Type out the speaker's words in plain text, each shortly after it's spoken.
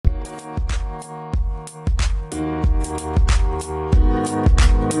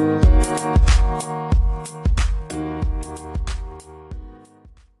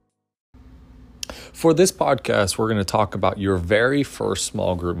For this podcast, we're going to talk about your very first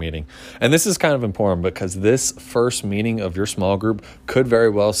small group meeting. And this is kind of important because this first meeting of your small group could very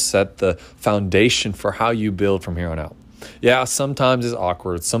well set the foundation for how you build from here on out. Yeah, sometimes it's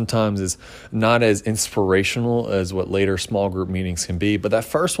awkward. Sometimes it's not as inspirational as what later small group meetings can be. But that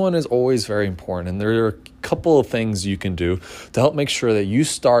first one is always very important. And there are a couple of things you can do to help make sure that you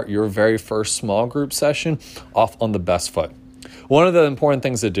start your very first small group session off on the best foot. One of the important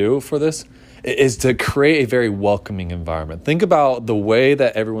things to do for this is to create a very welcoming environment. Think about the way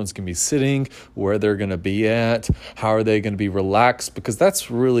that everyone's going to be sitting, where they're going to be at, how are they going to be relaxed, because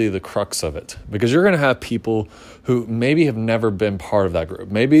that's really the crux of it. Because you're going to have people who maybe have never been part of that group.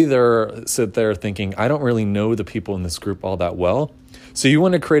 Maybe they're sit there thinking, I don't really know the people in this group all that well. So you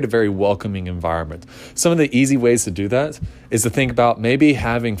want to create a very welcoming environment. Some of the easy ways to do that is to think about maybe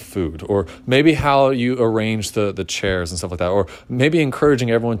having food, or maybe how you arrange the chairs and stuff like that, or maybe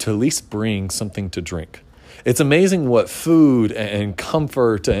encouraging everyone to at least bring something to drink. It's amazing what food and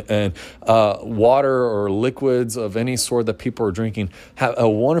comfort and water or liquids of any sort that people are drinking have a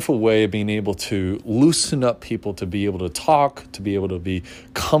wonderful way of being able to loosen up people to be able to talk, to be able to be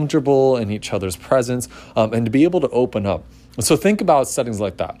comfortable in each other's presence, and to be able to open up. So think about settings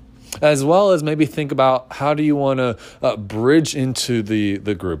like that, as well as maybe think about how do you want to bridge into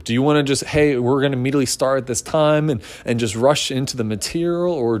the group. Do you want to just, hey, we're going to immediately start at this time and just rush into the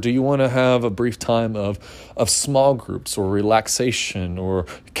material? Or do you want to have a brief time of small groups or relaxation or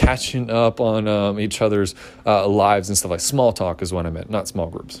catching up on each other's lives and stuff? Like small talk is what I meant, not small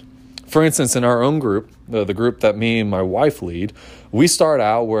groups. For instance, in our own group, the group that me and my wife lead, we start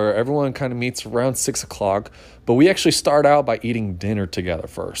out where everyone kind of meets around 6 o'clock, but we actually start out by eating dinner together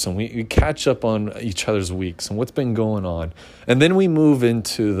first. And we catch up on each other's weeks and what's been going on. And then we move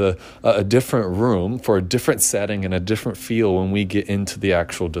into a different room for a different setting and a different feel when we get into the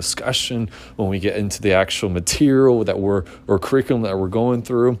actual discussion, when we get into the actual material or curriculum that we're going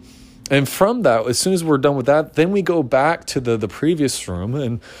through. And from that, as soon as we're done with that, then we go back to the previous room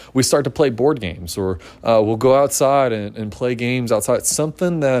and we start to play board games, or we'll go outside and play games outside.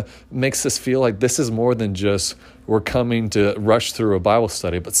 Something that makes us feel like this is more than just we're coming to rush through a Bible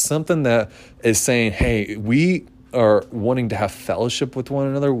study, but something that is saying, hey, we are wanting to have fellowship with one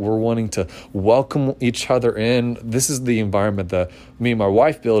another. We're wanting to welcome each other in. This is the environment that me and my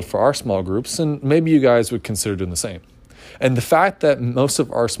wife build for our small groups, and maybe you guys would consider doing the same. And the fact that most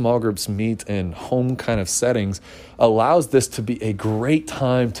of our small groups meet in home kind of settings allows this to be a great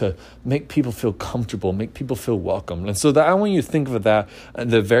time to make people feel comfortable, make people feel welcome. And so that I want you to think of that at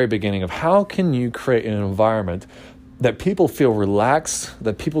the very beginning of how can you create an environment that people feel relaxed,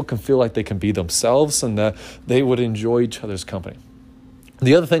 that people can feel like they can be themselves, and that they would enjoy each other's company.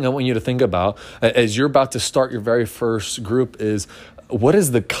 The other thing I want you to think about as you're about to start your very first group is, what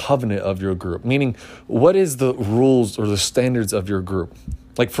is the covenant of your group? Meaning, what is the rules or the standards of your group?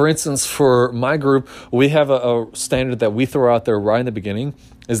 Like, for instance, for my group, we have a standard that we throw out there right in the beginning,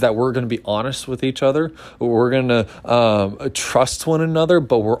 is that we're going to be honest with each other. We're going to trust one another,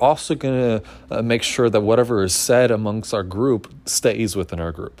 but we're also going to make sure that whatever is said amongst our group stays within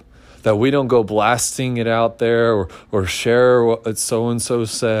our group. That we don't go blasting it out there or share what so-and-so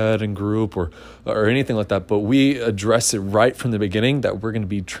said in group or anything like that. But we address it right from the beginning that we're going to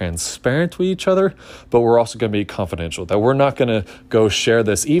be transparent with each other, but we're also going to be confidential. That we're not going to go share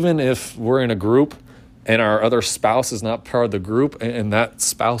this, even if we're in a group and our other spouse is not part of the group, and that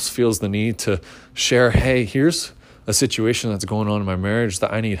spouse feels the need to share, hey, here's a situation that's going on in my marriage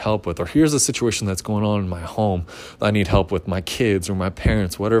that I need help with, or here's a situation that's going on in my home that I need help with, my kids or my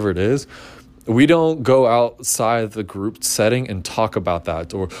parents, whatever it is. We don't go outside the group setting and talk about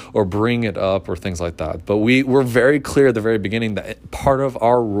that or bring it up or things like that. But we're very clear at the very beginning that part of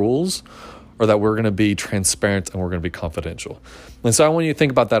our rules are that we're going to be transparent and we're going to be confidential. And so I want you to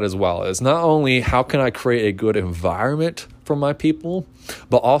think about that as well, as not only how can I create a good environment for my people,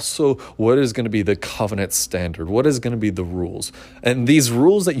 but also what is going to be the covenant standard? What is going to be the rules? And these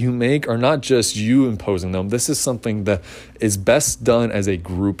rules that you make are not just you imposing them. This is something that is best done as a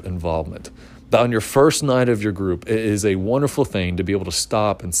group involvement. That on your first night of your group, it is a wonderful thing to be able to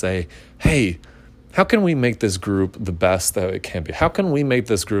stop and say, hey, how can we make this group the best that it can be? How can we make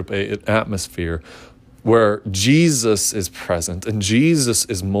this group an atmosphere where Jesus is present and Jesus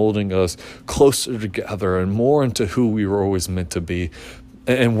is molding us closer together and more into who we were always meant to be,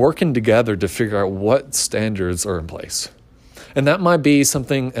 and working together to figure out what standards are in place? And that might be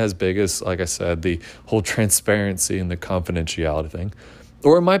something as big as, like I said, the whole transparency and the confidentiality thing.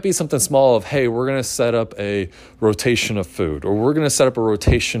 Or it might be something small of, hey, we're going to set up a rotation of food, or we're going to set up a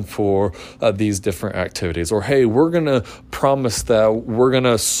rotation for these different activities, or hey, we're going to promise that we're going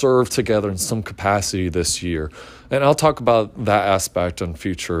to serve together in some capacity this year. And I'll talk about that aspect on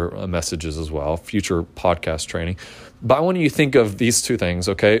future messages as well, future podcast training. But I want you to think of these two things,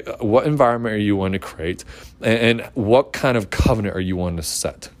 okay? What environment are you wanting to create, and what kind of covenant are you wanting to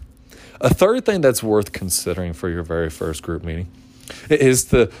set? A third thing that's worth considering for your very first group meeting is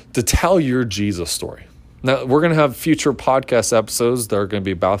to tell your Jesus story. Now, we're going to have future podcast episodes that are going to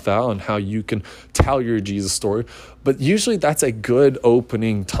be about that and how you can tell your Jesus story. But usually that's a good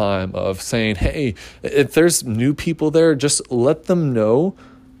opening time of saying, hey, if there's new people there, just let them know,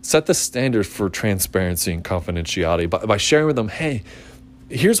 set the standard for transparency and confidentiality by sharing with them, hey,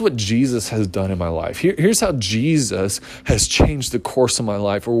 here's what Jesus has done in my life. Here's how Jesus has changed the course of my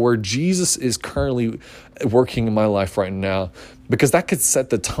life, or where Jesus is currently working in my life right now, because that could set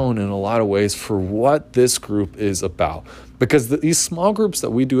the tone in a lot of ways for what this group is about. Because these small groups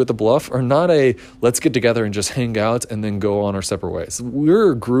that we do at the Bluff are not a let's get together and just hang out and then go on our separate ways.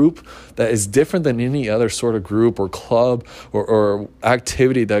 We're a group that is different than any other sort of group or club or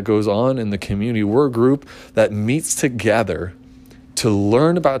activity that goes on in the community. We're a group that meets together to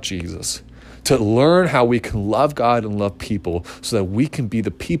learn about Jesus, to learn how we can love God and love people so that we can be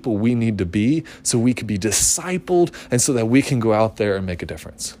the people we need to be, so we can be discipled, and so that we can go out there and make a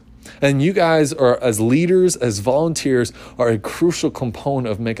difference. And you guys are, as leaders, as volunteers, are a crucial component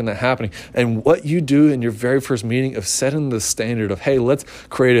of making that happening. And what you do in your very first meeting of setting the standard of, hey, let's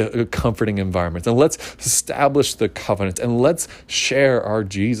create a comforting environment, and let's establish the covenant, and let's share our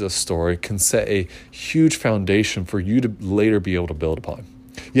Jesus story can set a huge foundation for you to later be able to build upon.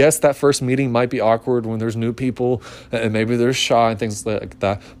 Yes, that first meeting might be awkward when there's new people and maybe they're shy and things like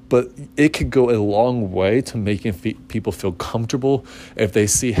that, but it could go a long way to making people feel comfortable if they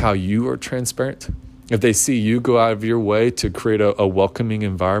see how you are transparent, if they see you go out of your way to create a welcoming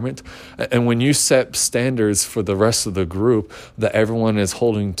environment. And when you set standards for the rest of the group that everyone is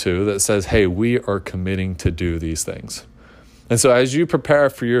holding to, that says, hey, we are committing to do these things. And so as you prepare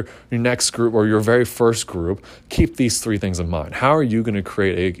for your next group or your very first group, keep these three things in mind. How are you going to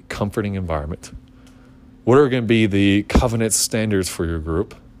create a comforting environment? What are going to be the covenant standards for your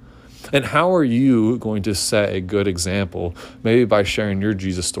group? And how are you going to set a good example, maybe by sharing your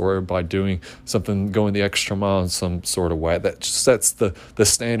Jesus story, by doing something, going the extra mile in some sort of way that sets the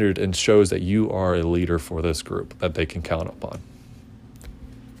standard and shows that you are a leader for this group that they can count upon?